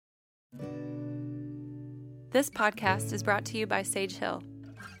This podcast is brought to you by Sage Hill,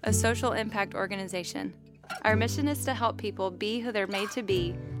 a social impact organization. Our mission is to help people be who they're made to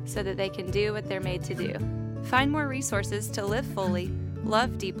be so that they can do what they're made to do. Find more resources to live fully,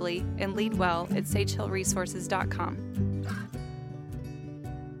 love deeply, and lead well at sagehillresources.com.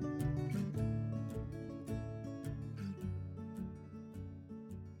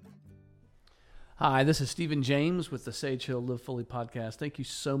 Hi, this is Stephen James with the Sage Hill Live Fully podcast. Thank you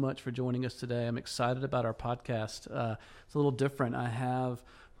so much for joining us today. I'm excited about our podcast. It's a little different. I have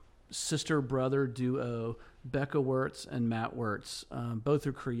sister-brother duo, Becca Wirtz and Matt Wirtz. Both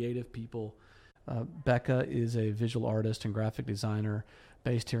are creative people. Becca is a visual artist and graphic designer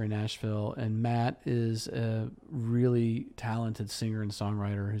based here in Nashville, and Matt is a really talented singer and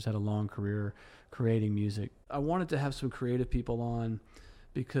songwriter who's had a long career creating music. I wanted to have some creative people on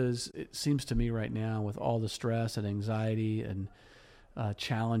because it seems to me right now, with all the stress and anxiety and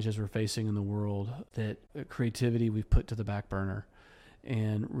challenges we're facing in the world, that creativity we've put to the back burner.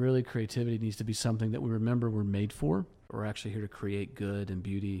 And really, creativity needs to be something that we remember we're made for. We're actually here to create good and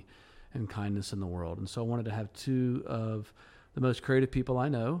beauty and kindness in the world. And so I wanted to have two of the most creative people I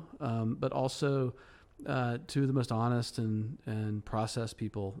know, but also two of the most honest and processed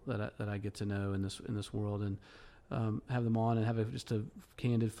people that I get to know in this world. And have them on and have just a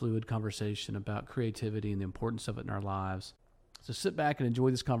candid, fluid conversation about creativity and the importance of it in our lives. So sit back and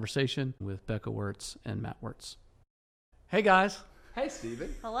enjoy this conversation with Becca Wirtz and Matt Wirtz. Hey, guys. Hey,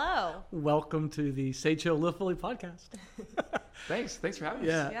 Stephen. Hello. Welcome to the Sage Hill Live Fully podcast. Thanks for having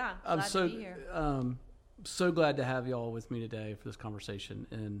us. Yeah, glad to be here. So glad to have y'all with me today for this conversation.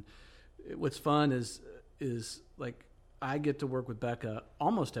 And what's fun is like, I get to work with Becca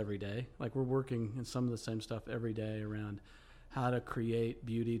almost every day. Like, we're working in some of the same stuff every day around how to create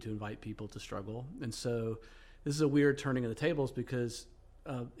beauty to invite people to struggle. And so this is a weird turning of the tables because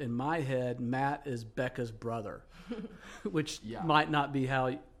in my head, Matt is Becca's brother, which might not be how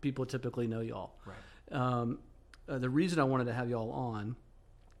people typically know y'all. Right. The reason I wanted to have y'all on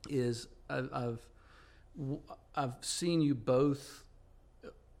is I've seen you both,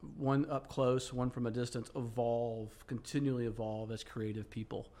 one up close, one from a distance, continually evolve as creative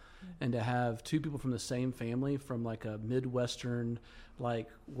people. Mm-hmm. And to have two people from the same family, from like a Midwestern, like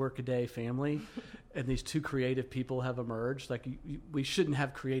workaday family, and these two creative people have emerged. Like, we shouldn't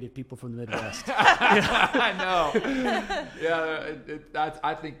have creative people from the Midwest. I know. Yeah,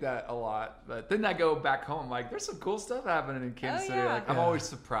 I think that a lot. But then I go back home, like, there's some cool stuff happening in Kansas City. Like, I'm always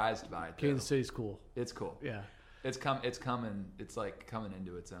surprised by it. Kansas City's cool. It's cool. Yeah. It's coming. It's like coming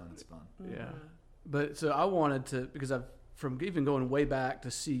into its own. It's fun. Yeah, but so I wanted to, because from even going way back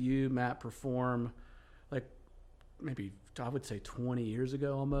to see you, Matt, perform, like maybe I would say 20 years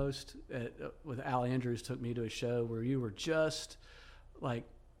ago almost. With Al Andrews took me to a show where you were just like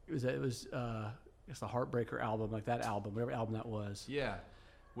it's the Heartbreaker album, like that album, whatever album that was. Yeah,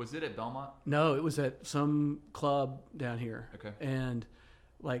 was it at Belmont? No, it was at some club down here. Okay, and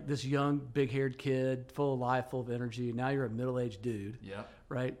like this young, big-haired kid, full of life, full of energy. Now you're a middle-aged dude. Yeah.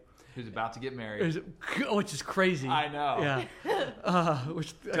 Right? Who's about to get married. Which is crazy. I know. Yeah.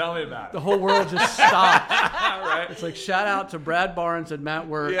 Tell me about it. The whole world just stopped. Right? It's like, shout out to Brad Barnes and Matt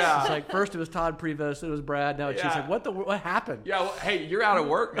Wirtz. Yeah. It's like, first it was Todd Prevost, then it was Brad. Now it's just like, what happened? Yeah. Well, hey, you're out of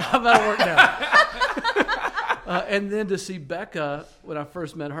work now. I'm out of work now. And then to see Becca, when I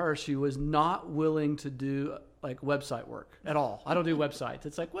first met her, she was not willing to do like website work at all. I don't do websites.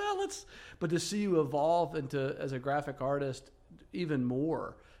 It's like, well, but to see you evolve into, as a graphic artist, even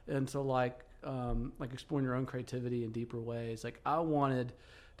more, and so like exploring your own creativity in deeper ways. Like, I wanted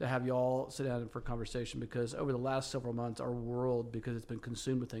to have y'all sit down for a conversation because over the last several months, our world, because it's been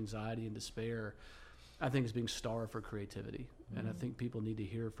consumed with anxiety and despair, I think is being starved for creativity. Mm-hmm. And I think people need to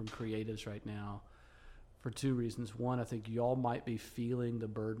hear from creatives right now for two reasons. One, I think y'all might be feeling the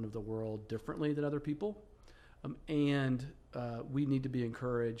burden of the world differently than other people. And we need to be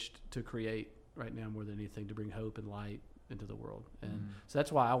encouraged to create right now more than anything, to bring hope and light into the world. And so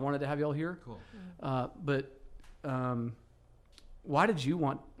that's why I wanted to have y'all here. Cool. But why did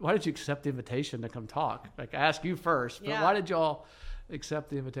you accept the invitation to come talk? Like, I asked you first, but why did y'all accept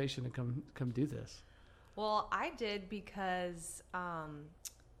the invitation to come do this? Well, I did because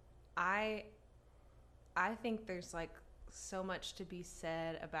I think there's like so much to be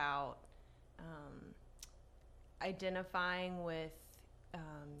said about identifying with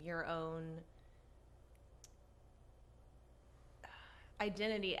your own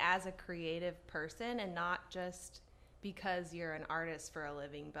identity as a creative person, and not just because you're an artist for a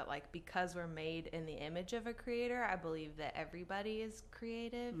living, but like because we're made in the image of a creator. I believe that everybody is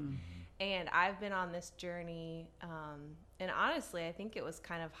creative. Mm-hmm. And I've been on this journey, and honestly, I think it was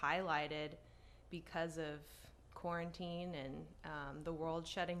kind of highlighted because of quarantine and the world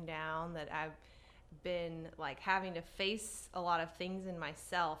shutting down, that I've been like having to face a lot of things in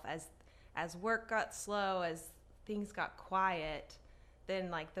myself as work got slow, as things got quiet, then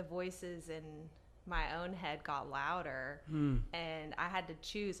like the voices in my own head got louder, and I had to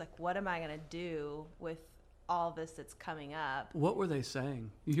choose, like, what am I going to do with all this that's coming up? What were they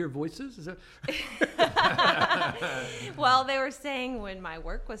saying? You hear voices? Is that? Well, they were saying when my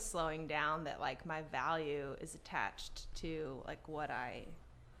work was slowing down that like my value is attached to like what I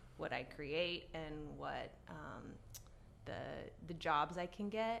create and what the jobs I can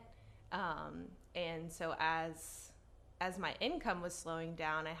get, and so as my income was slowing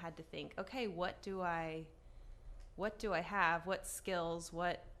down, I had to think, okay, what do I have? What skills,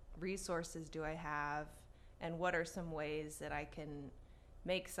 what resources do I have? And what are some ways that I can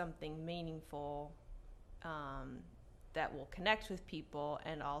make something meaningful that will connect with people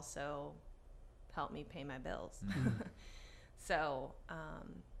and also help me pay my bills? So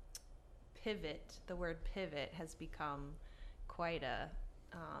the word pivot has become quite a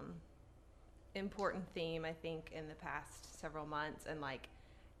important theme, I think, in the past several months. And like,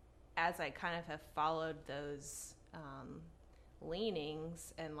 as I kind of have followed those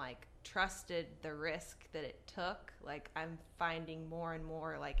leanings and like trusted the risk that it took, like I'm finding more and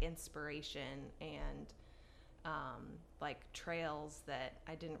more like inspiration and like trails that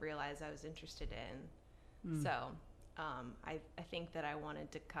I didn't realize I was interested in. So I think that I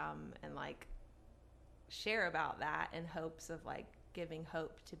wanted to come and like share about that in hopes of like giving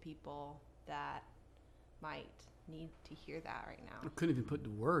hope to people that might need to hear that right now. I couldn't even put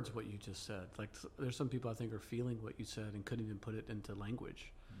into words what you just said. Like, there's some people I think are feeling what you said and couldn't even put it into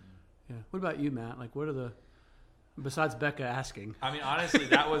language. Yeah. What about you, Matt? Like, what are the, besides Becca asking? I mean, honestly,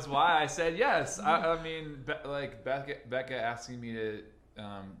 that was why I said yes. I mean, like Becca asking me to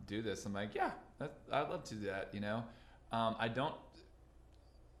do this, I'm like, yeah, I'd love to do that. You know, I don't.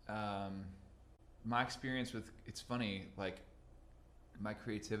 My experience with, it's funny, like my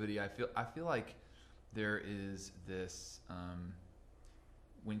creativity. I feel like there is this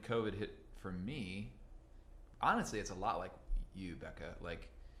when COVID hit for me. Honestly, it's a lot like you, Becca. Like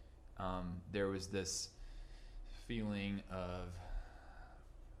there was this feeling of,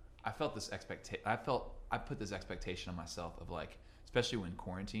 I felt this expectation. I put this expectation on myself of like, especially when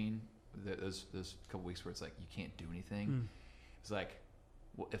quarantine, those couple weeks where it's like you can't do anything. It's like,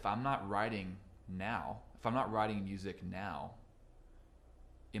 well, if I'm not writing now, if I'm not writing music now,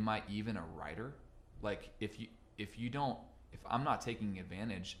 am I even a writer? Like if I'm not taking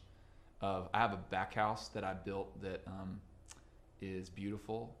advantage of, I have a back house that I built that is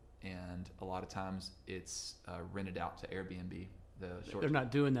beautiful, and a lot of times it's rented out to Airbnb. They're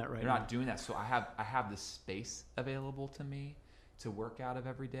not doing that right now. They're not doing that. So I have this space available to me to work out of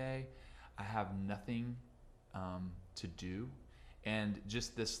every day. I have nothing to do, and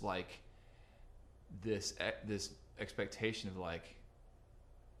just this like this expectation of like,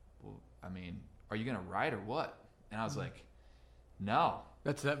 well, I mean, are you gonna write or what? And I was like, no.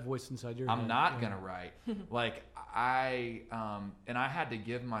 That's that voice inside your head. I'm not gonna write. Like and I had to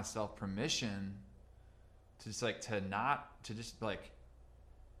give myself permission to just like to just like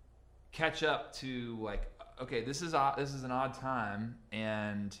catch up to like, okay, this is an odd time,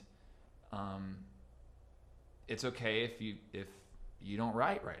 and it's okay if you don't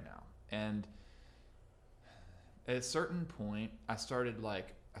write right now. And at a certain point, I started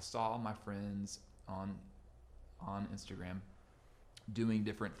like, I saw my friends on Instagram doing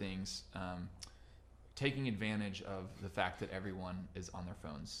different things, taking advantage of the fact that everyone is on their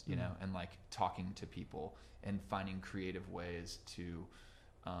phones, you know, and like talking to people and finding creative ways to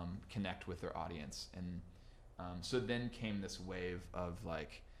connect with their audience. And so then came this wave of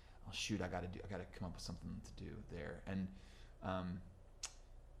like, oh shoot, I gotta come up with something to do there. And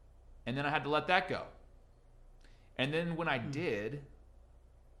then I had to let that go. And then when I did,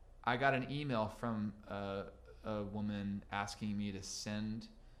 I got an email from a woman asking me to send,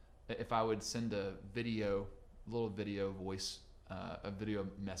 if I would send a little video voice, a video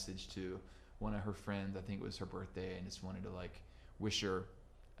message to one of her friends. I think it was her birthday, and just wanted to like wish her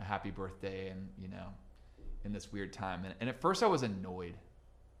a happy birthday, and you know, in this weird time. And at first I was annoyed.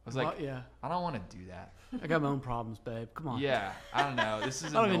 I was like, yeah, I don't want to do that. I got my own problems, babe. Come on. Yeah, I don't know. This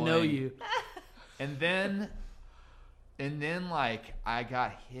is I don't annoying. even know you. And then like I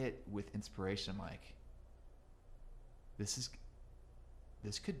got hit with inspiration. I'm like, this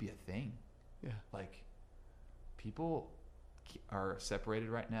could be a thing. Yeah. Like people are separated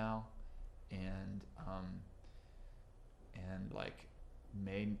right now, and like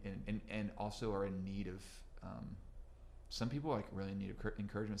and also are in need of some people like really need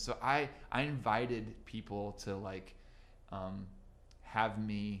encouragement. So I invited people to like have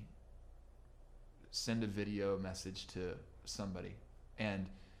me send a video message to somebody, and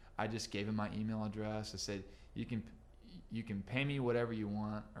I just gave him my email address. I said, you can pay me whatever you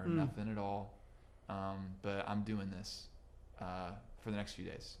want or nothing at all, but I'm doing this for the next few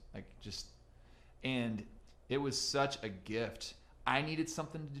days. And it was such a gift. I needed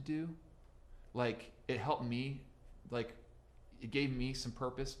something to do. Like, it helped me, like, it gave me some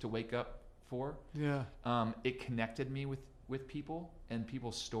purpose to wake up for. Yeah. It connected me with people and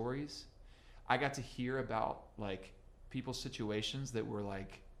people's stories. I got to hear about like people's situations that were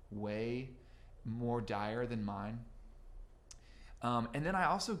like way more dire than mine. And then I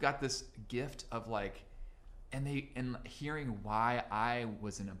also got this gift of like, and hearing why I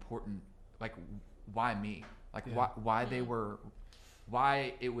was an important, like, why me, like why they were,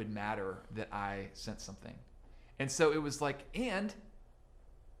 why it would matter that I sent something. And so it was like, and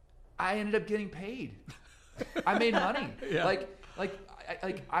I ended up getting paid. I made money. Yeah.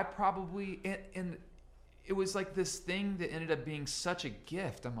 I probably, and it was like this thing that ended up being such a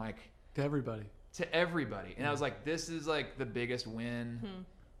gift. I'm like, To everybody. And I was like, this is like the biggest win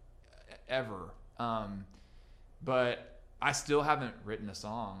ever. But I still haven't written a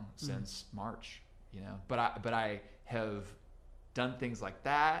song since March, you know, but I have done things like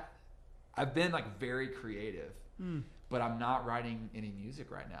that. I've been like very creative, but I'm not writing any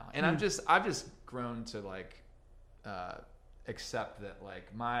music right now. And I've just grown to like, accept that like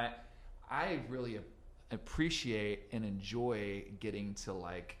I really appreciate and enjoy getting to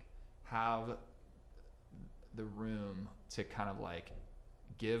like have the room to kind of like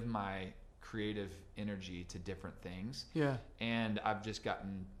give my creative energy to different things. Yeah. And I've just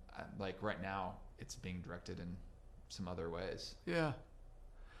gotten like right now it's being directed in some other ways. Yeah.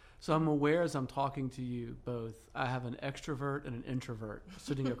 So I'm aware as I'm talking to you both, I have an extrovert and an introvert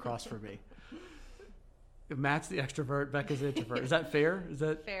sitting across from me. If Matt's the extrovert, Becca's the introvert. Is that fair? Is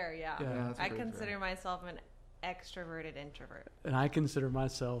that Fair? Yeah. Yeah. I consider myself an extroverted introvert. And I consider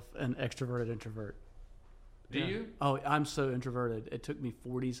myself an extroverted introvert. Do you? Oh, I'm so introverted. It took me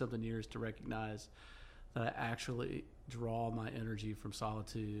 40-something years to recognize that I actually draw my energy from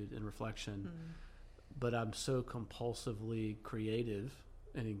solitude and reflection. But I'm so compulsively creative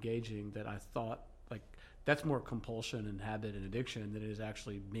and engaging that I thought, like, that's more compulsion and habit and addiction than it is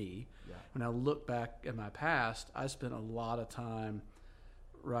actually me. Yeah. When I look back at my past, I spent a lot of time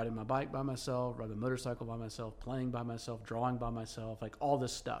riding my bike by myself, riding a motorcycle by myself, playing by myself, drawing by myself, like all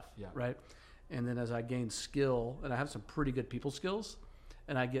this stuff, right? And then as I gain skill, and I have some pretty good people skills,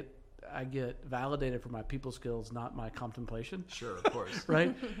 and I get validated for my people skills, not my contemplation. Sure, of course.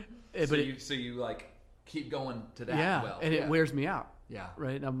 Right? So you like keep going to that. Yeah, and it wears me out. Yeah.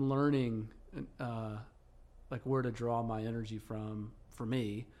 Right? And I'm learning like where to draw my energy from for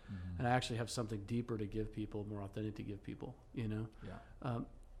me, and I actually have something deeper to give people, more authentic to give people, you know? Yeah.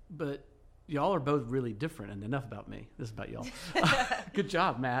 But y'all are both really different, and enough about me. This is about y'all. Good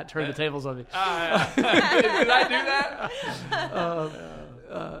job, Matt. Turn the tables on me. Did I do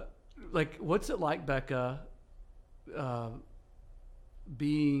that? Like, what's it like, Becca,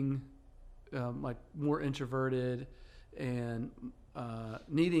 being like more introverted and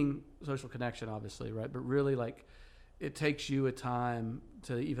needing social connection, obviously, right? But really, like, it takes you a time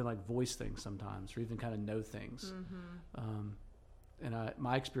to even like voice things sometimes, or even kind of know things. And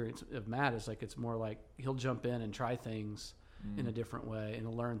my experience of Matt is like, it's more like he'll jump in and try things in a different way, and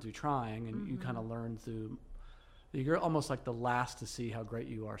he'll learn through trying, and you kind of learn through. You're almost like the last to see how great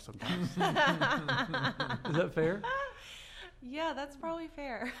you are sometimes. Is that fair? Yeah, that's probably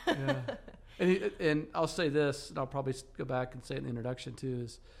fair. Yeah. And I'll say this, and I'll probably go back and say it in the introduction too,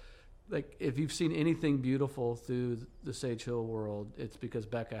 is like, if you've seen anything beautiful through the Sage Hill world, it's because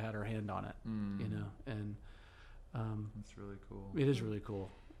Becca had her hand on it, you know, and that's really cool. It is really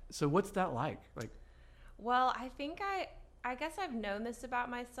cool. So what's that like? Like, well, I think I guess I've known this about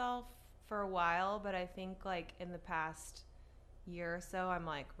myself for a while, but I think like in the past year or so, I'm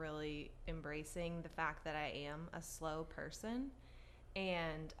like really embracing the fact that I am a slow person,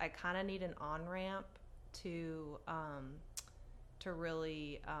 and I kind of need an on-ramp to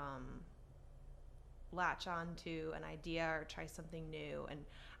really latch on to an idea or try something new. And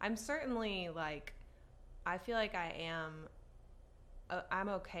I'm certainly like, I feel like I'm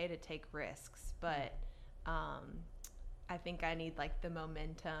okay to take risks, but I think I need like the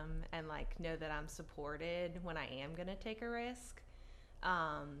momentum and like know that I'm supported when I am going to take a risk.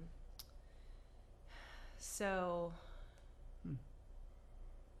 So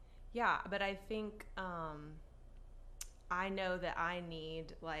yeah, but I think I know that I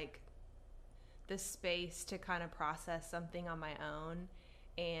need like the space to kind of process something on my own.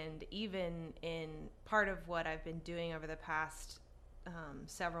 And even in part of what I've been doing over the past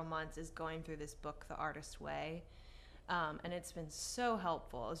several months is going through this book, The Artist Way. And it's been so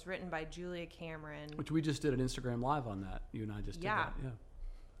helpful. It was written by Julia Cameron. Which we just did an Instagram Live on that. You and I just did that. Yeah.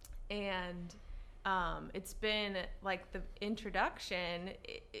 And it's been like the introduction.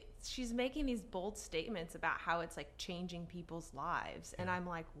 She's making these bold statements about how it's like changing people's lives. And I'm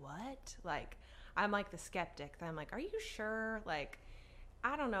like, what? Like, I'm like the skeptic. I'm like, are you sure? Like,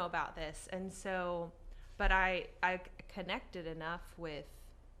 I don't know about this. And so, but I connected enough with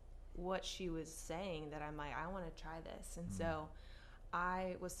what she was saying that I'm like, I want to try this. And so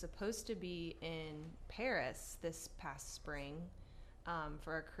I was supposed to be in Paris this past spring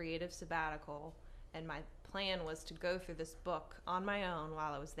for a creative sabbatical. And my plan was to go through this book on my own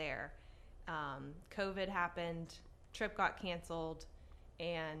while I was there. COVID happened, trip got canceled,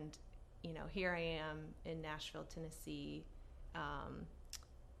 and, you know, here I am in Nashville, Tennessee.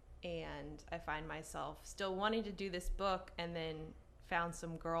 And I find myself still wanting to do this book, and then found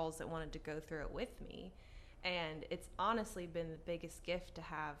some girls that wanted to go through it with me. And it's honestly been the biggest gift to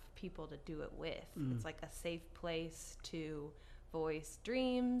have people to do it with. It's like a safe place to voice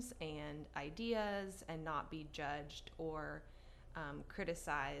dreams and ideas and not be judged or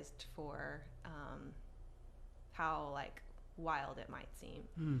criticized for how like wild it might seem.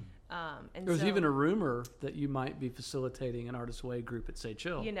 And there was even a rumor that you might be facilitating an Artist Way group at Sage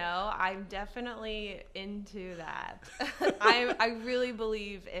Hill. You know, I'm definitely into that. I really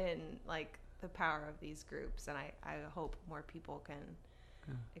believe in like the power of these groups, and I hope more people can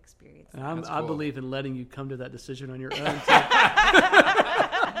experience that. And I believe in letting you come to that decision on your own.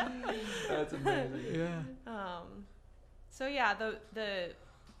 That's amazing. Yeah. So yeah, the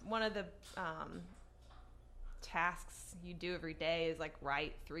one of the tasks you do every day is like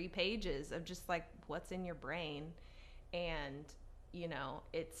write 3 pages of just like what's in your brain. And you know,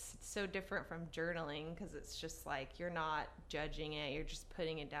 it's so different from journaling because it's just like you're not judging it, you're just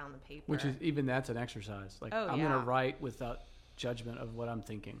putting it down the paper. Which is, even that's an exercise. Like, I'm going to write without judgment of what I'm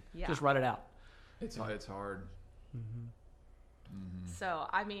thinking. Yeah. Just write it out. It's hard. So,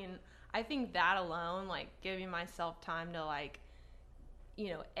 I mean, I think that alone, like giving myself time to like,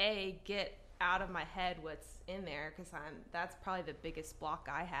 you know, get out of my head what's in there, because that's probably the biggest block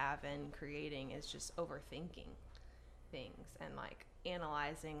I have in creating is just overthinking things and like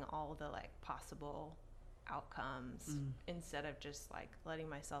analyzing all the like possible outcomes instead of just like letting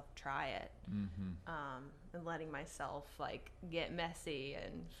myself try it and letting myself like get messy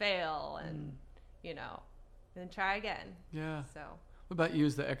and fail and you know then try again. Yeah. So what about you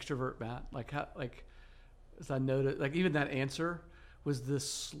as the extrovert, Matt? Like how, like as I noted, like even that answer was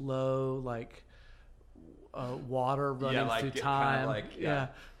this slow like water running through time.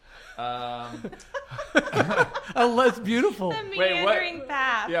 Oh, that's beautiful. The meandering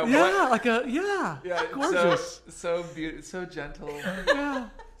path. Yeah, like gorgeous. So beautiful, so gentle. Yeah.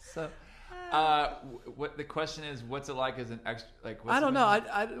 So, what the question is? What's it like as an extra? Like, what's I don't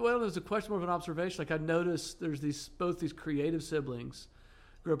know. Well, there's a question, more of an observation. Like I noticed, there's both these creative siblings,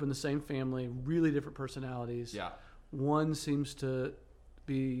 grew up in the same family, really different personalities. Yeah. One seems to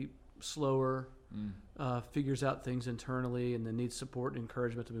be slower. Figures out things internally and then needs support and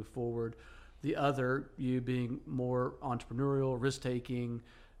encouragement to move forward. The other, you being more entrepreneurial, risk-taking,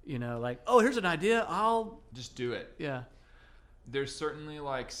 you know, like, oh, here's an idea, I'll... Just do it. Yeah. There's certainly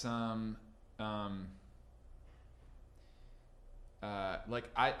like some... like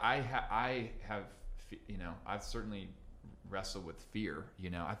I have, you know, I've certainly wrestled with fear, you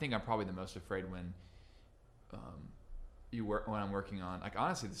know. I think I'm probably the most afraid when... when I'm working on, like,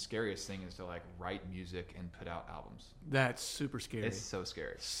 honestly, the scariest thing is to like write music and put out albums. That's super scary. It's so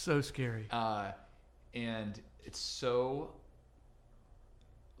scary. So scary. And it's so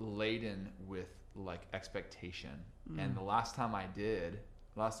laden with like expectation. And the last time I did,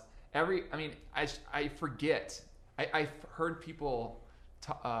 I forget. I've heard people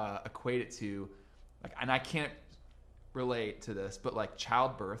equate it to like, and I can't relate to this, but like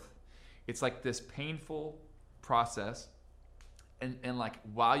childbirth, it's like this painful process. And like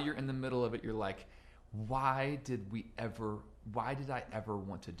while you're in the middle of it, you're like, why did I ever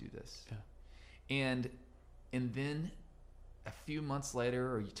want to do this? Yeah. And then a few months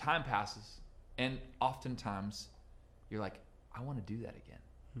later, or time passes, and oftentimes you're like, I want to do that again.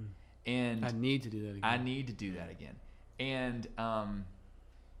 And I need to do that again. And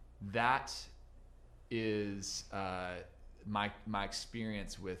that is my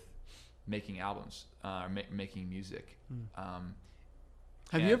experience with making albums, making music.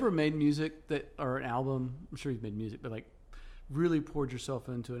 Have you ever made music or an album? I'm sure you've made music, but like really poured yourself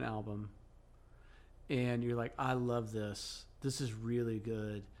into an album and you're like, I love this. This is really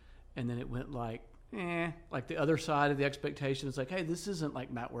good. And then it went like the other side of the expectation is like, hey, this isn't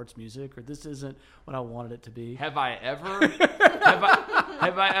like Matt Wertz music, or this isn't what I wanted it to be. Have I ever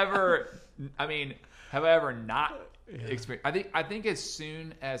not experienced? I think as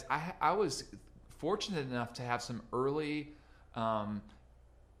soon as I was fortunate enough to have some early,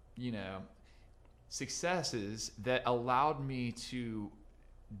 successes that allowed me to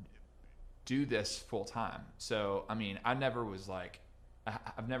do this full time. So, I mean, I've never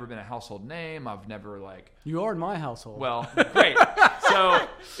been a household name. I've never You are in my household. Well, great. So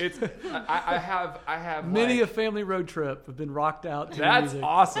I have many a family road trip have been rocked out to that's music.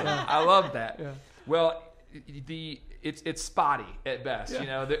 awesome. I love that. Yeah. Well, it's spotty at best,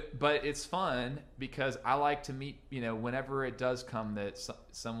 but it's fun because I like to meet, whenever it does come that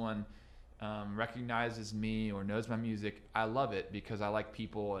someone recognizes me or knows my music, I love it because I like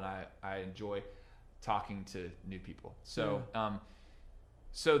people and I enjoy talking to new people. So,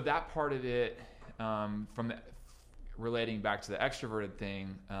 so that part of it, relating back to the extroverted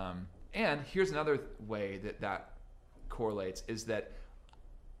thing, and here's another way that correlates is that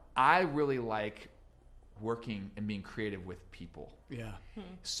I really like working and being creative with people. Yeah.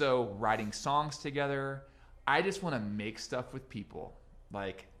 So writing songs together, I just want to make stuff with people.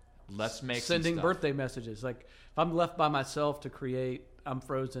 Like, let's make sending some stuff. birthday messages. Like, if I'm left by myself to create, I'm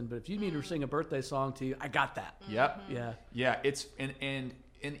frozen. But if you need to sing a birthday song to you, I got that. Yep. Yeah. Yeah. It's and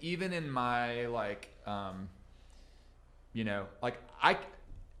even in my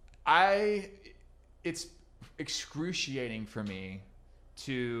it's excruciating for me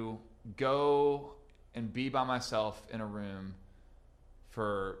to go and be by myself in a room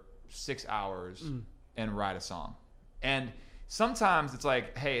for 6 hours and write a song. And sometimes it's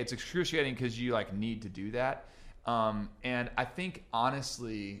like, hey, it's excruciating because you need to do that. And I think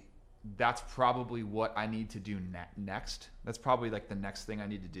honestly, that's probably what I need to do next. That's probably the next thing I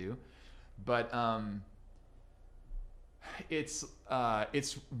need to do. But it's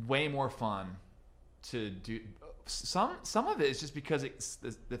way more fun to do. Some of it is just because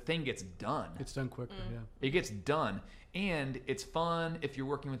the thing gets done. It's done quicker. Yeah. It gets done, and it's fun if you're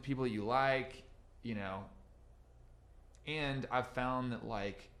working with people that you like, And I've found that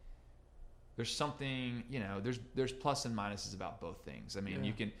there's something, there's plus and minuses about both things. I mean,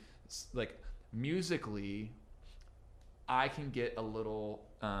 you can musically, I can get a little.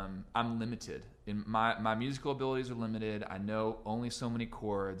 I'm limited in my musical abilities are limited. I know only so many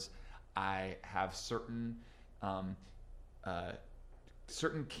chords. I have certain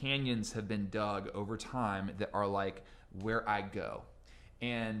canyons have been dug over time that are where I go,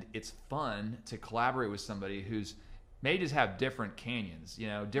 and it's fun to collaborate with somebody who's may just have different canyons,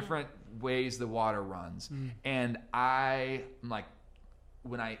 different ways the water runs, and I'm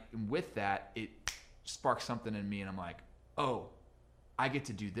when I am with that, it sparks something in me, and I'm like, oh, I get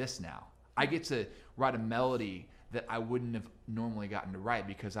to do this now. I get to write a melody that I wouldn't have normally gotten to write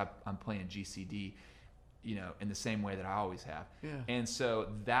because I'm playing GCD, in the same way that I always have. Yeah. And so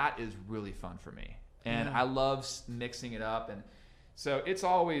that is really fun for me. And I love mixing it up. And so it's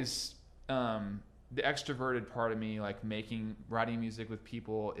always the extroverted part of me, writing music with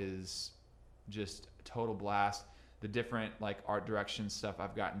people is just a total blast. The different art direction stuff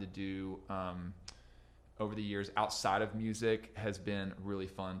I've gotten to do over the years outside of music has been really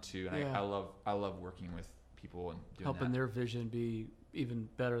fun too. And I love working with people and doing helping their vision be even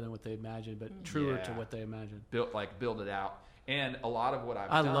better than what they imagined, but truer to what they imagined. Build it out. And a lot of what I've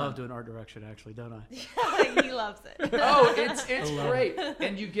done. I love doing art direction, actually, don't I? He loves it. Oh, it's great.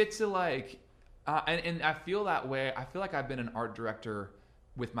 And you get to and I feel that way. I feel like I've been an art director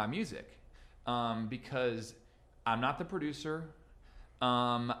with my music because I'm not the producer.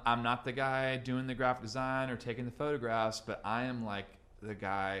 I'm not the guy doing the graphic design or taking the photographs, but I am the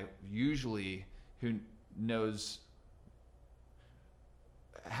guy usually who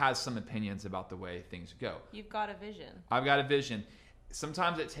has some opinions about the way things go. You've got a vision. I've got a vision.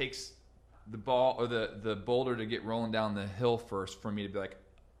 Sometimes it takes the ball or the boulder to get rolling down the hill first for me to be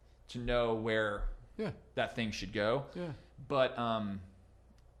to know where that thing should go. Yeah. But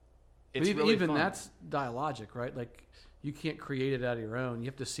it's really even fun. That's dialogic, right? You can't create it out of your own. You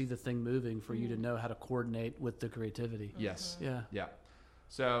have to see the thing moving for you to know how to coordinate with the creativity. Yes. Yeah. Yeah.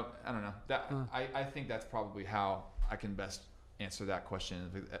 So I don't know. I think that's probably how I can best answer that question,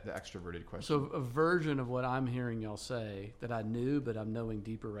 the extroverted question. So a version of what I'm hearing y'all say that I knew, but I'm knowing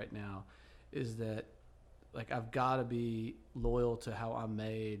deeper right now, is that I've got to be loyal to how I'm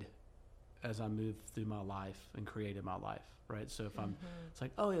made as I move through my life and create in my life, right? So if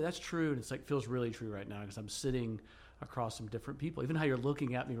it's oh yeah, that's true, and it's feels really true right now because I'm sitting across some different people. Even how you're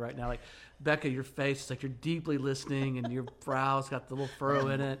looking at me right now, like Becca, your face is like you're deeply listening, and your brow's got the little furrow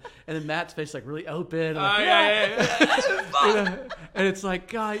in it, and then Matt's face is like really open. Like, you know, and it's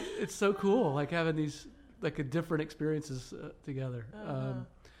like, God, it's so cool, like having these like a different experiences together.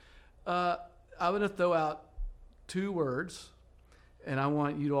 I'm going to throw out 2 words, and I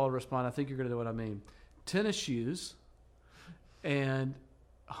want you to all respond. I think you're going to know what I mean. Tennis shoes and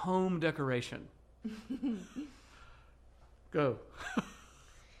home decoration. Go.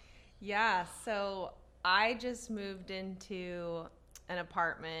 Yeah, so I just moved into an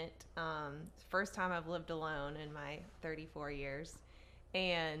apartment. First time I've lived alone in my 34 years.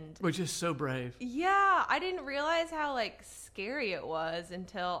 And which is so brave. Yeah, I didn't realize how like scary it was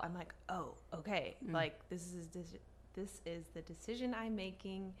until I'm like, oh, okay, like this is the decision I'm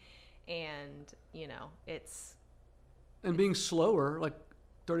making, and you know, it's being slower. Like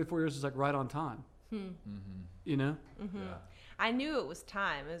 34 years is like right on time. You know. Yeah. I knew it was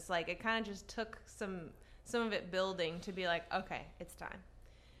time. It was like it kind of just took some of it building to be like, okay, it's time.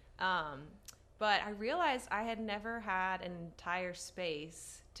 But I realized I had never had an entire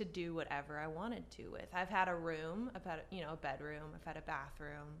space to do whatever I wanted to with. I've had a room, I've had a bedroom, I've had a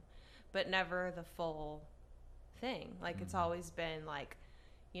bathroom, but never the full thing. Like it's always been like,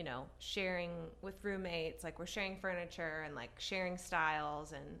 you know, sharing with roommates, like we're sharing furniture and like sharing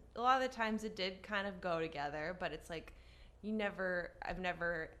styles, and a lot of the times it did kind of go together, but it's like I've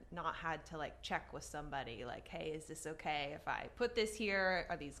never not had to like check with somebody like, hey, is this okay if I put this here?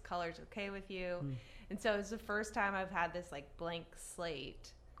 Are these colors okay with you? And so it's the first time I've had this like blank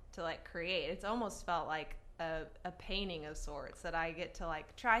slate to like create. It's almost felt like a painting of sorts, that I get to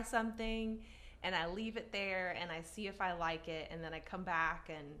like try something and I leave it there and I see if I like it, and then I come back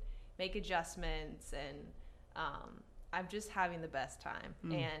and make adjustments, and I'm just having the best time.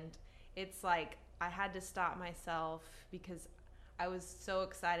 And it's like I had to stop myself because I was so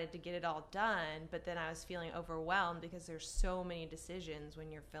excited to get it all done, but then I was feeling overwhelmed because there's so many decisions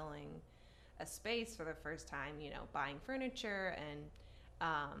when you're filling a space for the first time, you know, buying furniture, and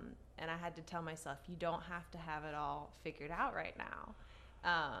I had to tell myself, you don't have to have it all figured out right now.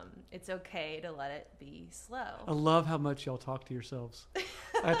 It's okay to let it be slow. I love how much y'all talk to yourselves.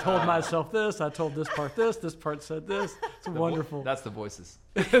 I told myself this, I told this part said this. It's wonderful. That's the voices.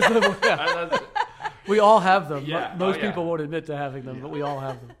 We all have them. Yeah. Most people won't admit to having them, but we all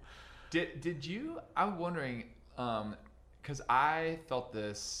have them. Did you? I'm wondering, because I felt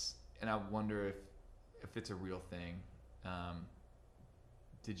this, and I wonder if it's a real thing.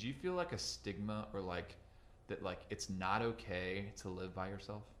 Did you feel like a stigma, or like that, like it's not okay to live by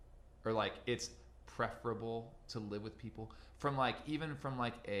yourself, or like it's preferable to live with people, from like even from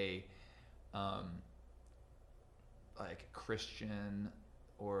like a like Christian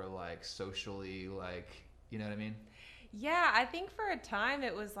or like socially, like, you know what I mean? Yeah, I think for a time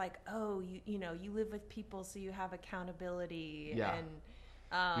it was like, oh, you know, you live with people, so you have accountability. Yeah. And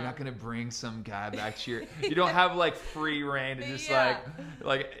you're not gonna bring some guy back to your. You don't have like free reign to just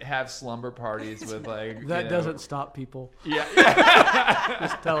like have slumber parties with like. That doesn't stop people. Yeah.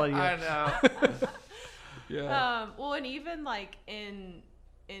 Just telling you. I know. Yeah. Well, and even like in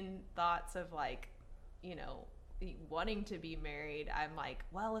thoughts of like, you know, wanting to be married, I'm like,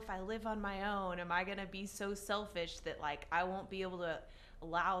 well, if I live on my own, am I gonna be so selfish that like I won't be able to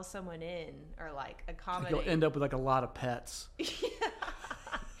allow someone in, or like accommodate? You'll end up with like a lot of pets.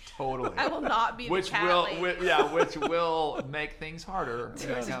 Totally. I will not be the cat lady. Which will make things harder.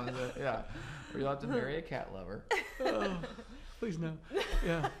 Yeah. Or you'll have to marry a cat lover. Oh, please no.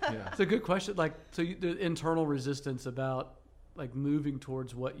 Yeah. It's a good question. Like, so the internal resistance about like moving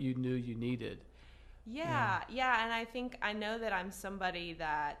towards what you knew you needed. Yeah. And I know that I'm somebody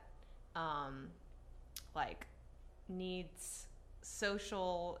that like needs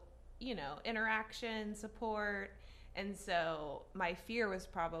social, you know, interaction, support. And so my fear was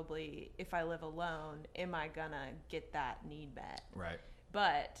probably, if I live alone, am I gonna get that need met? Right.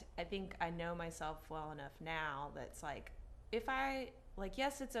 But I think I know myself well enough now that's like, if I, like,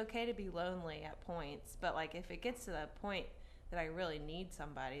 yes, it's okay to be lonely at points, but like if it gets to that point that I really need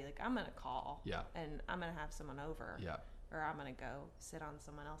somebody, like I'm gonna call. Yeah. And I'm gonna have someone over. Yeah. Or I'm gonna go sit on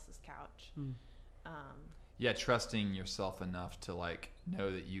someone else's couch. Yeah, trusting yourself enough to like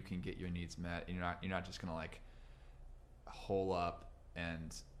know that you can get your needs met, and you're not just gonna like hole up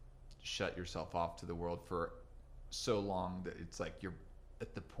and shut yourself off to the world for so long that it's like you're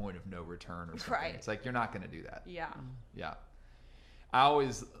at the point of no return or something. Right. It's like you're not gonna do that. Yeah. Yeah.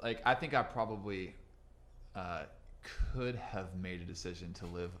 I think I probably could have made a decision to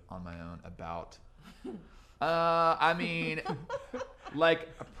live on my own about I mean like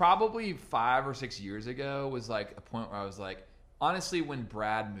probably 5 or 6 years ago was like a point where I was like, honestly, when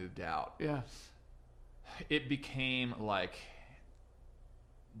Brad moved out, Yeah. it became like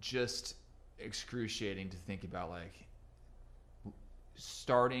just excruciating to think about like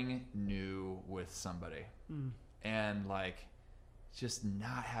starting new with somebody and like just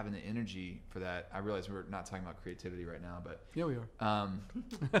not having the energy for that. I realize we're not talking about creativity right now, but Yeah, we are.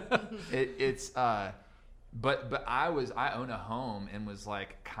 but I own a home and was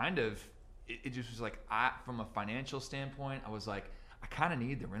like kind of it just was like from a financial standpoint, I was like I kind of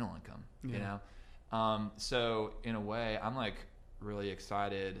need the rental income, you know. So in a way, I'm like really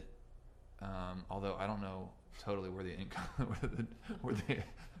excited. Although I don't know totally where the income,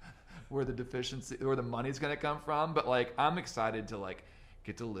 where the deficiency, where the money's gonna come from, but like I'm excited to like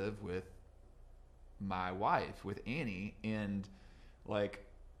get to live with my wife, with Annie, and like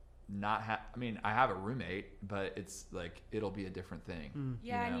not have. I mean, I have a roommate, but it's like it'll be a different thing.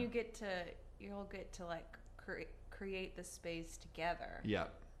 Yeah, you know? and you'll get to like create the space together. Yeah,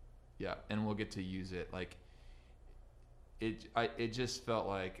 and we'll get to use it. Like it just felt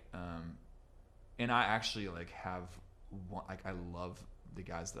like, and I actually like have one, like I love the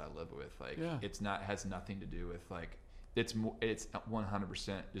guys that I live with. Like has nothing to do with like it's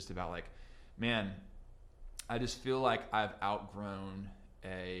 100% just about like, man, I just feel like I've outgrown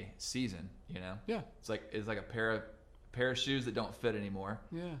a season. You know? Yeah. It's like a pair of shoes that don't fit anymore.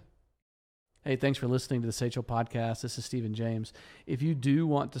 Yeah. Hey, thanks for listening to the Sage Hill Podcast. This is Stephen James. If you do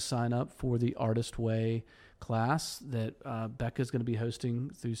want to sign up for the Artist Way class that Becca is going to be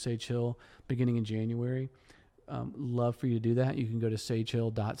hosting through Sage Hill beginning in January, love for you to do that. You can go to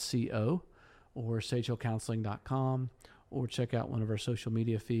sagehill.co or sagehillcounseling.com or check out one of our social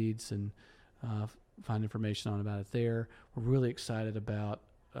media feeds and find information about it there. We're really excited about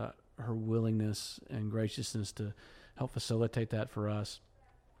her willingness and graciousness to help facilitate that for us.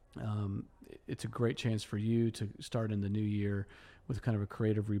 It's a great chance for you to start in the new year with kind of a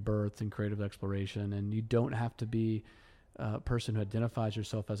creative rebirth and creative exploration. And you don't have to be a person who identifies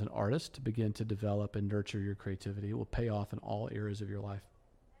yourself as an artist to begin to develop and nurture your creativity. It will pay off in all areas of your life.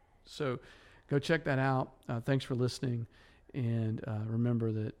 So go check that out. Thanks for listening. And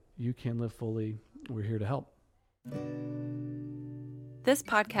remember that you can live fully. We're here to help. This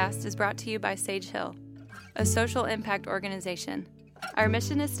podcast is brought to you by Sage Hill, a social impact organization. Our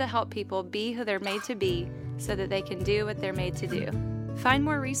mission is to help people be who they're made to be so that they can do what they're made to do. Find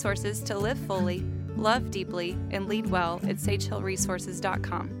more resources to live fully, love deeply, and lead well at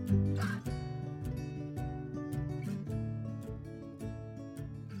sagehillresources.com.